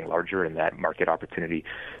start getting larger and that market opportunity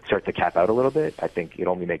starts to cap out a little bit. I think it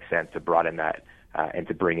only makes sense to broaden that and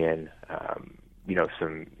to bring in,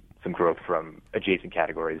 some growth from adjacent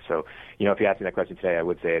categories. So, if you ask me that question today, I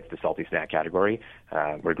would say it's the salty snack category.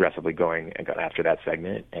 We're aggressively going after that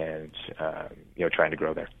segment and, trying to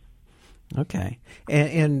grow there. Okay.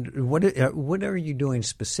 And what are you doing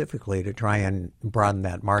specifically to try and broaden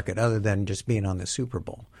that market other than just being on the Super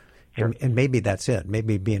Bowl? Sure. And maybe that's it.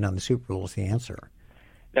 Maybe being on the Super Bowl is the answer.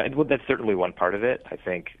 Well, that's certainly one part of it. I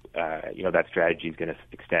think, that strategy is going to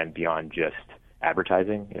extend beyond just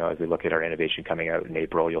advertising. As we look at our innovation coming out in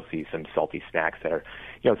April, you'll see some salty snacks that are,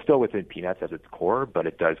 still within peanuts as its core, but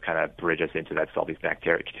it does kind of bridge us into that salty snack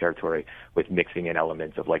territory with mixing in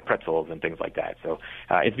elements of like pretzels and things like that. So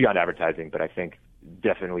it's beyond advertising, but I think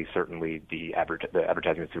definitely, certainly the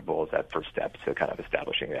advertising of the Super Bowl is that first step to kind of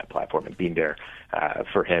establishing that platform and being there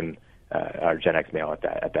for him, our Gen X male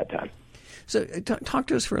at that time. So talk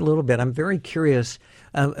to us for a little bit. I'm very curious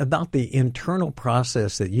about the internal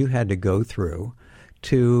process that you had to go through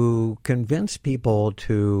to convince people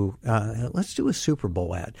to let's do a Super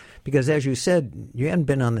Bowl ad. Because as you said, you hadn't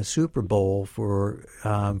been on the Super Bowl for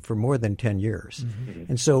more than 10 years. Mm-hmm.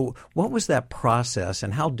 And so what was that process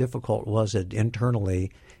and how difficult was it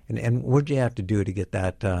internally? And what did you have to do to get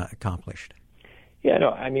that accomplished? Yeah,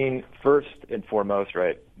 no, I mean, first and foremost,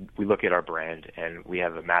 right, we look at our brand, and we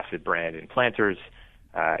have a massive brand in Planters.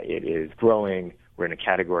 It is growing. We're in a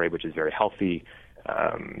category which is very healthy.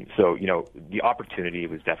 So, the opportunity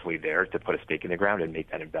was definitely there to put a stake in the ground and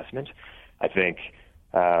make that investment. I think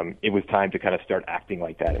it was time to kind of start acting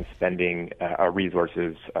like that and spending our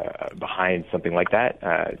resources behind something like that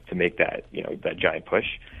to make that, that giant push.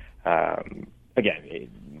 Again,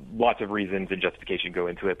 lots of reasons and justification go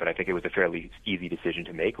into it, but I think it was a fairly easy decision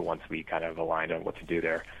to make once we kind of aligned on what to do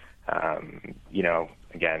there.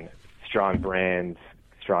 Again, strong brands,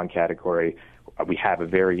 strong category. We have a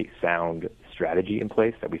very sound strategy in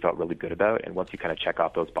place that we felt really good about, and once you kind of check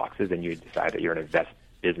off those boxes and you decide that you're in a best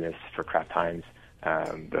business for Kraft Heinz,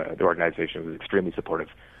 the organization was extremely supportive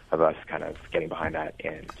of us kind of getting behind that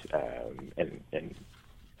and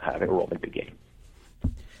having a role in the big game.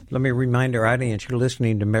 Let me remind our audience you're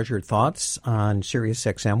listening to Measured Thoughts on Sirius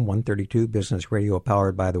XM 132 Business Radio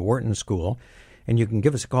powered by the Wharton School. And you can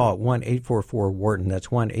give us a call at 1-844-WHARTON. That's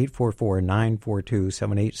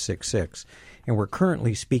 1-844-942-7866. And we're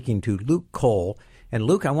currently speaking to Luke Cole. And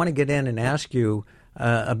Luke, I want to get in and ask you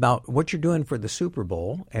about what you're doing for the Super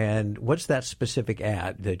Bowl and what's that specific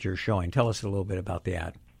ad that you're showing. Tell us a little bit about the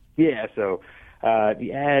ad. Yeah, so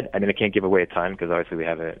the ad, I can't give away a ton because obviously we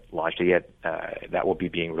haven't launched it yet. That will be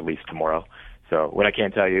being released tomorrow. So what I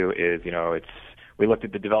can tell you is, we looked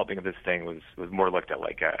at the developing of this thing was more looked at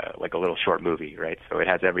like a little short movie, right? So it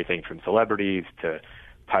has everything from celebrities to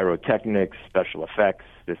pyrotechnics, special effects.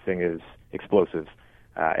 This thing is explosive,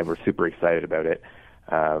 and we're super excited about it.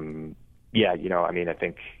 I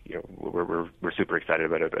think we're super excited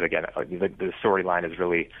about it. But again, the storyline is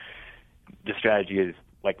really the strategy is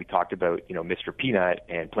like we talked about. Mr. Peanut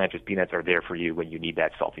and Planters peanuts are there for you when you need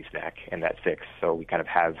that salty snack and that fix. So we kind of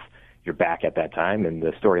have your back at that time, and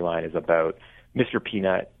the storyline is about Mr.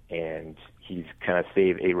 Peanut, and he's kind of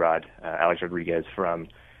saved A-Rod, Alex Rodriguez, from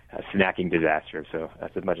snacking disaster. So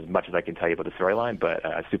that's as much as I can tell you about the storyline, but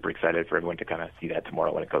super excited for everyone to kind of see that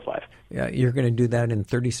tomorrow when it goes live. Yeah, you're going to do that in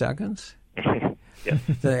 30 seconds? Yes.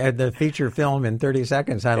 The feature film in 30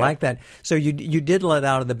 seconds. I like that. So you did let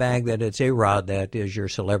out of the bag that it's A-Rod that is your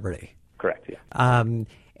celebrity. Correct, yeah.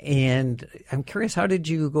 And I'm curious, how did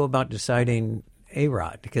you go about deciding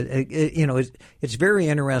A-Rod? Because, it's very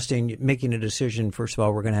interesting making a decision. First of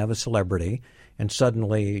all, we're going to have a celebrity, and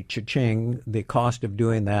suddenly, cha-ching, the cost of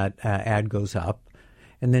doing that ad goes up.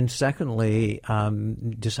 And then secondly,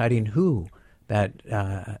 deciding who that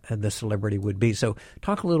the celebrity would be. So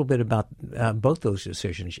talk a little bit about both those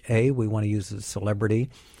decisions. A, we want to use the celebrity,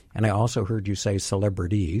 and I also heard you say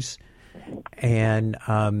celebrities. And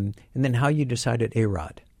then how you decided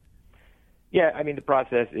A-Rod. Yeah, the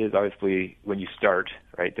process is obviously when you start,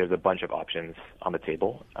 right, there's a bunch of options on the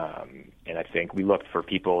table. And I think we looked for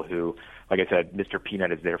people who, like I said, Mr.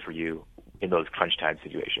 Peanut is there for you in those crunch time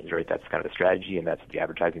situations, right? That's kind of the strategy, and that's what the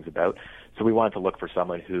advertising is about. So we wanted to look for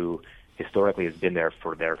someone who historically has been there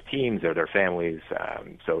for their teams or their families.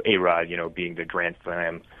 So A-Rod, being the Grand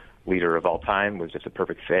Slam leader of all time, was just a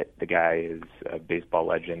perfect fit. The guy is a baseball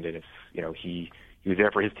legend, and he was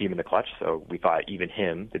there for his team in the clutch, so we thought even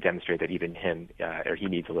him, to demonstrate that even him, or he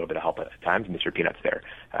needs a little bit of help at times, Mr. Peanut's there,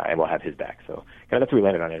 and we'll have his back. So kind of that's where we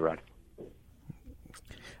landed on A-Rod.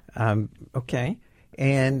 Okay.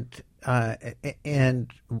 And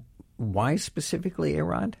why specifically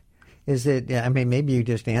A-Rod? Is it, maybe you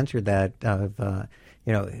just answered that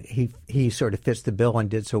he sort of fits the bill and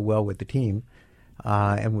did so well with the team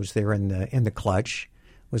and was there in the clutch.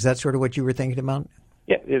 Was that sort of what you were thinking about?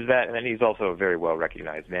 Yeah, is that, and then he's also a very well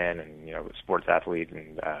recognized man, and sports athlete,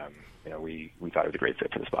 and we thought it was a great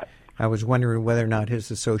fit for the spot. I was wondering whether or not his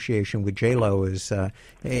association with J-Lo is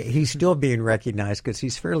he's still being recognized because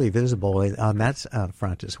he's fairly visible on that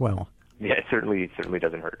front as well. Yeah, it certainly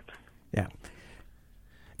doesn't hurt. Yeah.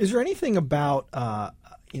 Is there anything about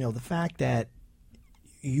the fact that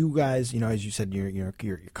you guys, as you said,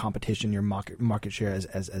 your competition, your market share,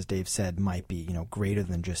 as Dave said, might be greater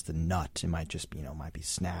than just the nut. It might just be might be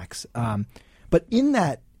snacks. But in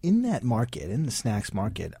that market, in the snacks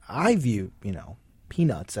market, I view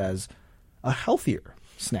peanuts as a healthier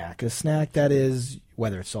snack, a snack that is,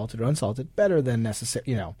 whether it's salted or unsalted, better than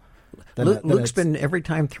necessary. Luke's been every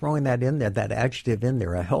time throwing that in there, that adjective in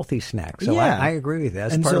there, a healthy snack. So I agree with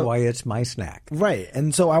that. That's part of why it's my snack. Right.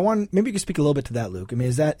 And so maybe you could speak a little bit to that, Luke. I mean,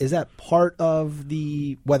 is that part of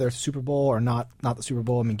the, whether it's Super Bowl or not the Super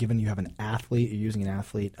Bowl? I mean, given you have an athlete, you're using an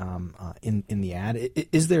athlete in the ad,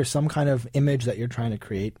 is there some kind of image that you're trying to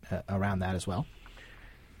create around that as well?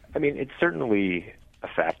 I mean, it's certainly a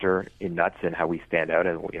factor in nuts and how we stand out.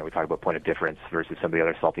 And we talk about point of difference versus some of the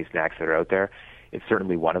other salty snacks that are out there. It's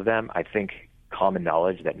certainly one of them. I think common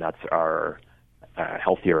knowledge that nuts are a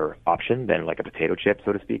healthier option than like a potato chip,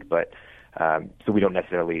 so to speak. But so we don't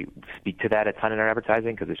necessarily speak to that a ton in our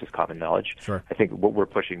advertising because it's just common knowledge. Sure. I think what we're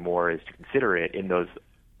pushing more is to consider it in those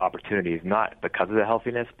opportunities, not because of the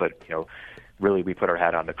healthiness, but really we put our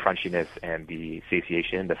hat on the crunchiness and the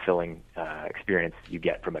satiation, the filling experience you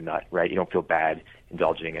get from a nut. Right? You don't feel bad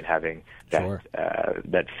indulging and having that Sure.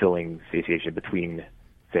 That filling satiation between,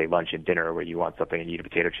 say, lunch and dinner, where you want something and you eat a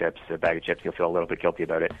potato chips, a bag of chips, you'll feel a little bit guilty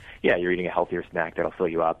about it. Yeah, you're eating a healthier snack that'll fill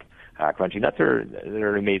you up. Crunchy nuts they're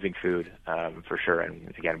an amazing food for sure.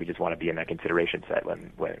 And again, we just want to be in that consideration set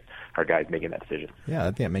when our guys making that decision. Yeah, I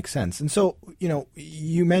think that makes sense. And so,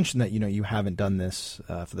 you mentioned that you haven't done this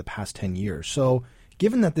for the past 10 years. So,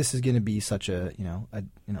 given that this is going to be such a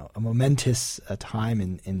momentous time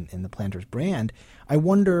in the Planters brand, I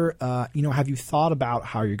wonder, have you thought about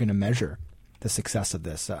how you're going to measure the success of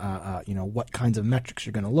this? What kinds of metrics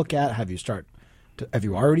you're going to look at? Have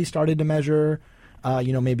you already started to measure,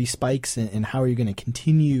 maybe spikes, and how are you going to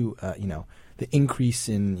continue, the increase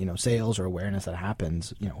in, sales or awareness that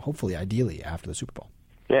happens, hopefully, ideally after the Super Bowl?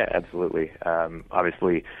 Yeah, absolutely.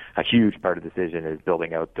 Obviously, a huge part of the decision is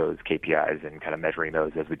building out those KPIs and kind of measuring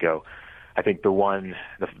those as we go. I think the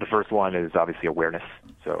first one is obviously awareness.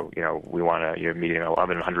 So, we want to, meet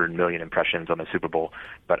 100 million impressions on the Super Bowl.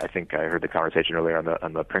 But I think I heard the conversation earlier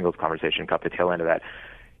on the Pringles conversation, caught the tail end of that.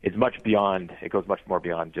 It goes much more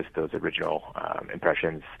beyond just those original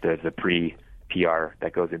impressions. There's the pre-PR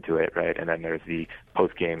that goes into it, right? And then there's the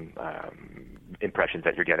post-game impressions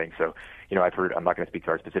that you're getting. So, I've heard, I'm not going to speak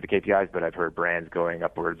to our specific KPIs, but I've heard brands going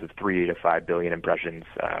upwards of 3 to 5 billion impressions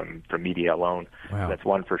from media alone. Wow. So that's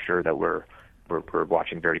one for sure that we're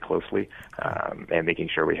watching very closely and making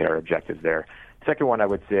sure we hit our objectives there. Second one I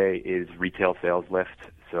would say is retail sales lift.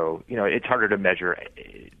 So, it's harder to measure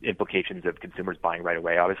implications of consumers buying right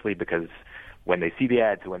away, obviously, because when they see the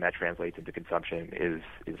ads, when that translates into consumption is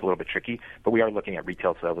a little bit tricky. But we are looking at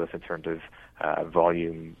retail sales lift in terms of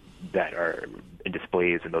volume that are in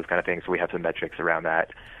displays and those kind of things. So we have some metrics around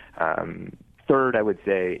that. Third, I would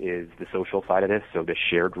say, is the social side of this. So the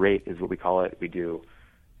shared rate is what we call it. We do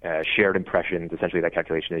shared impressions. Essentially, that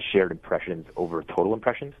calculation is shared impressions over total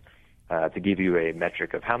impressions to give you a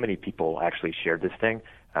metric of how many people actually shared this thing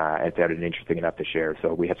and found it interesting enough to share.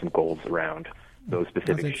 So we have some goals around those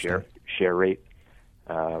specific share rate.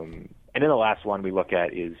 And then the last one we look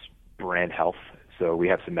at is brand health. So we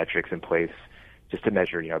have some metrics in place just to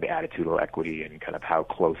measure, the attitudinal equity and kind of how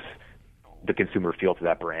close the consumer feels to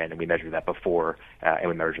that brand, and we measure that before and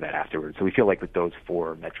we measure that afterwards. So we feel like with those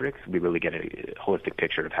 4 metrics, we really get a holistic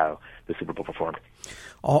picture of how the Super Bowl performed.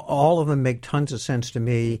 All of them make tons of sense to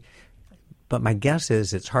me, but my guess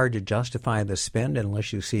is it's hard to justify the spend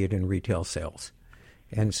unless you see it in retail sales.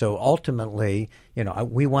 And so ultimately,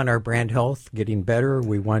 we want our brand health getting better.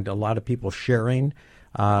 We want a lot of people sharing.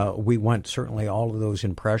 We want certainly all of those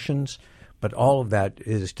impressions. But all of that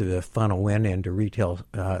is to funnel into retail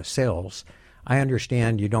sales. I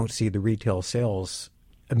understand you don't see the retail sales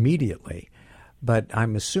immediately, but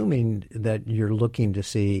I'm assuming that you're looking to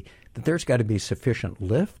see that there's got to be sufficient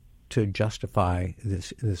lift to justify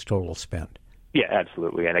this total spend. Yeah,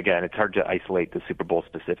 absolutely. And again, it's hard to isolate the Super Bowl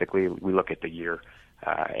specifically. We look at the year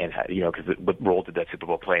and, because what role did that Super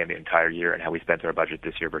Bowl play in the entire year and how we spent our budget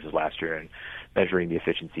this year versus last year, and measuring the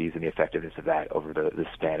efficiencies and the effectiveness of that over the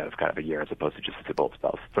span of kind of a year as opposed to just the Super Bowl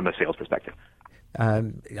itself from a sales perspective.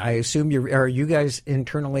 I assume are you guys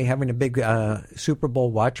internally having a big Super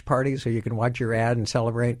Bowl watch party so you can watch your ad and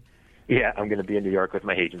celebrate? Yeah, I'm going to be in New York with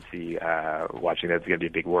my agency watching that. It's going to be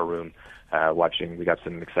a big war room watching. We got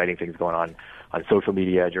some exciting things going on social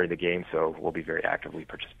media during the game, so we'll be very actively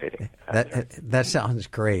participating. That sounds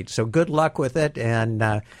great. So good luck with it, and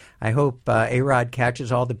I hope A-Rod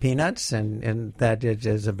catches all the peanuts and that it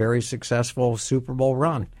is a very successful Super Bowl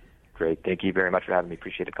run. Great. Thank you very much for having me.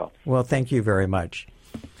 Appreciate the call. Well, thank you very much.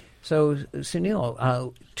 So,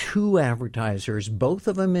 Sunil, two advertisers, both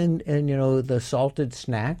of them in the salted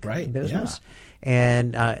snack business. Yeah.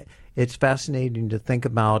 And it's fascinating to think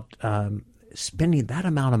about spending that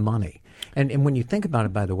amount of money. And when you think about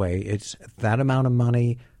it, by the way, it's that amount of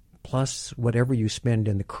money plus whatever you spend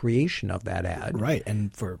in the creation of that ad. Right.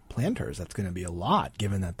 And for Planters, that's going to be a lot,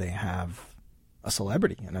 given that they have a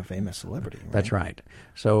celebrity and a famous celebrity. Right? That's right.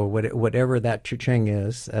 So whatever that cha-ching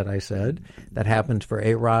is that I said that happens for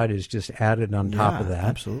A-Rod is just added on top of that.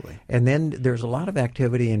 Absolutely. And then there's a lot of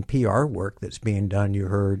activity in PR work that's being done, you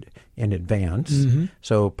heard, in advance. Mm-hmm.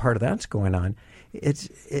 So part of that's going on. It's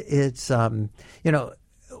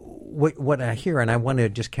what I hear, and I want to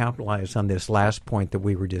just capitalize on this last point that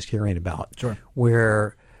we were just hearing about. Sure.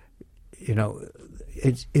 Where,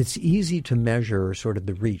 it's easy to measure sort of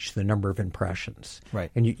the reach, the number of impressions. Right.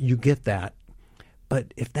 And you get that.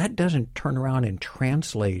 But if that doesn't turn around and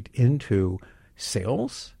translate into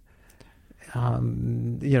sales,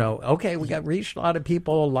 okay, we got reached a lot of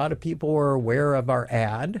people. A lot of people are aware of our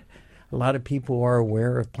ad. A lot of people are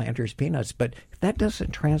aware of Planters Peanuts. But if that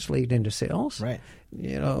doesn't translate into sales, right.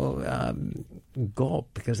 Gulp,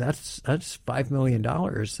 because that's $5 million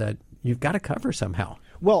that you've got to cover somehow.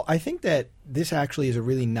 Well, I think that this actually is a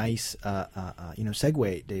really nice,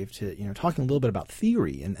 segue, Dave, to talking a little bit about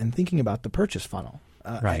theory and thinking about the purchase funnel.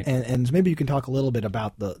 Right. And maybe you can talk a little bit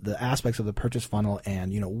about the aspects of the purchase funnel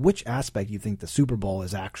and which aspect you think the Super Bowl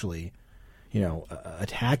is actually,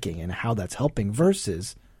 attacking and how that's helping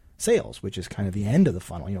versus sales, which is kind of the end of the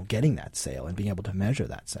funnel, getting that sale and being able to measure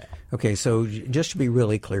that sale. Okay, so just to be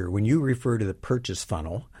really clear, when you refer to the purchase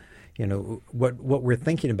funnel, what we're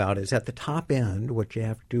thinking about is at the top end, what you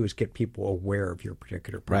have to do is get people aware of your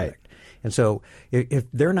particular product. Right. And so if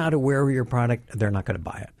they're not aware of your product, they're not going to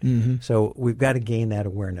buy it. Mm-hmm. So we've got to gain that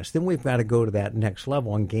awareness. Then we've got to go to that next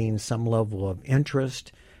level and gain some level of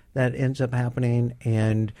interest that ends up happening.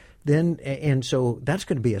 And so that's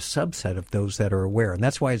going to be a subset of those that are aware. And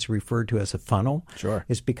that's why it's referred to as a funnel. Sure.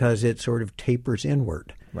 It's because it sort of tapers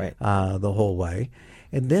inward right. The whole way.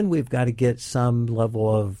 And then we've got to get some level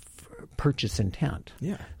of purchase intent.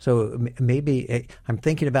 Yeah. So maybe I'm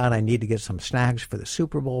thinking about I need to get some snacks for the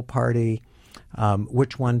Super Bowl party.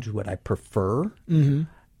 Which ones would I prefer? Mm-hmm.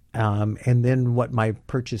 And then what my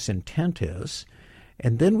purchase intent is.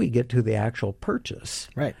 And then we get to the actual purchase.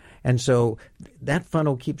 Right. And so that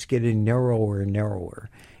funnel keeps getting narrower and narrower.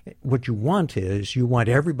 What you want is you want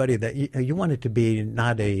everybody you want it to be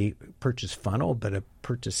not a purchase funnel, but a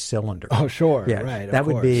purchase cylinder. Oh, sure. Yeah, right. That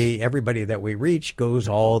would be everybody that we reach goes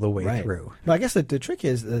all the way through. Well, I guess the trick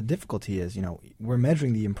is, the difficulty is, we're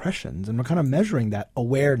measuring the impressions and we're kind of measuring that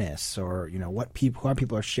awareness or, how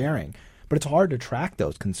people are sharing. But it's hard to track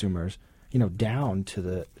those consumers, down to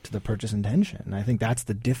the purchase intention. And I think that's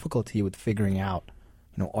the difficulty with figuring out,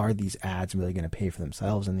 are these ads really going to pay for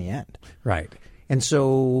themselves in the end? Right. And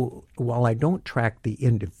so while I don't track the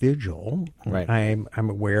individual, right. I'm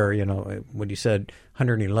aware, when you said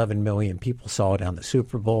 111 million people saw it on the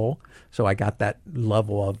Super Bowl, so I got that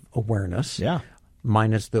level of awareness. Yeah.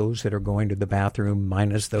 Minus those that are going to the bathroom,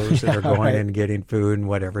 minus those that are going and getting food and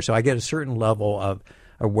whatever. So I get a certain level of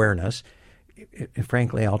awareness. And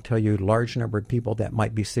frankly, I'll tell you, a large number of people that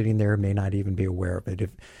might be sitting there may not even be aware of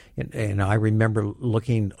it. And I remember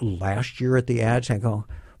looking last year at the ads and I go,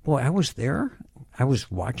 boy, I was there. I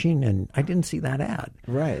was watching and I didn't see that ad.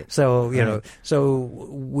 Right. So, so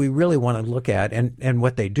we really want to look at, and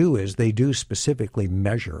what they do is they do specifically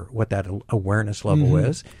measure what that awareness level mm-hmm.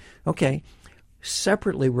 is. Okay.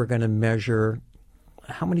 Separately, we're going to measure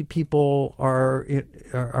how many people are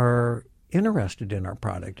interested in our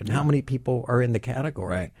product and how many people are in the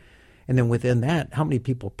category. Right. And then within that, how many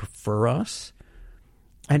people prefer us?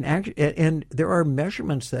 And there are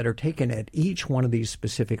measurements that are taken at each one of these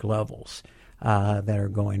specific levels that are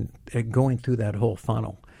going through that whole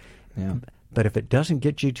funnel. Yeah. But if it doesn't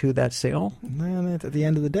get you to that sale, then at the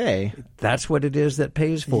end of the day, that's what it is that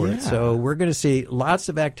pays for it. So we're going to see lots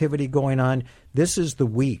of activity going on. This is the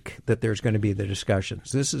week that there's going to be the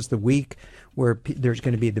discussions. This is the week where there's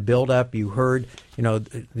going to be the build-up. You heard,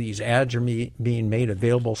 these ads are being made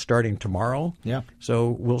available starting tomorrow. Yeah. So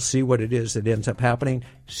we'll see what it is that ends up happening.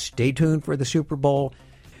 Stay tuned for the Super Bowl.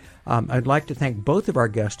 I'd like to thank both of our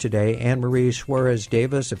guests today, Anne-Marie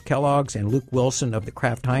Suarez-Davis of Kellogg's and Luke Wilson of the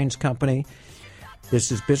Kraft Heinz Company.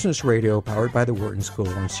 This is Business Radio, powered by the Wharton School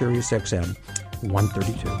on Sirius XM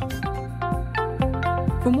 132.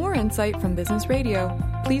 For more insight from Business Radio,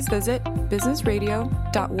 please visit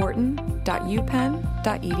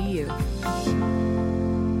businessradio.wharton.upenn.edu.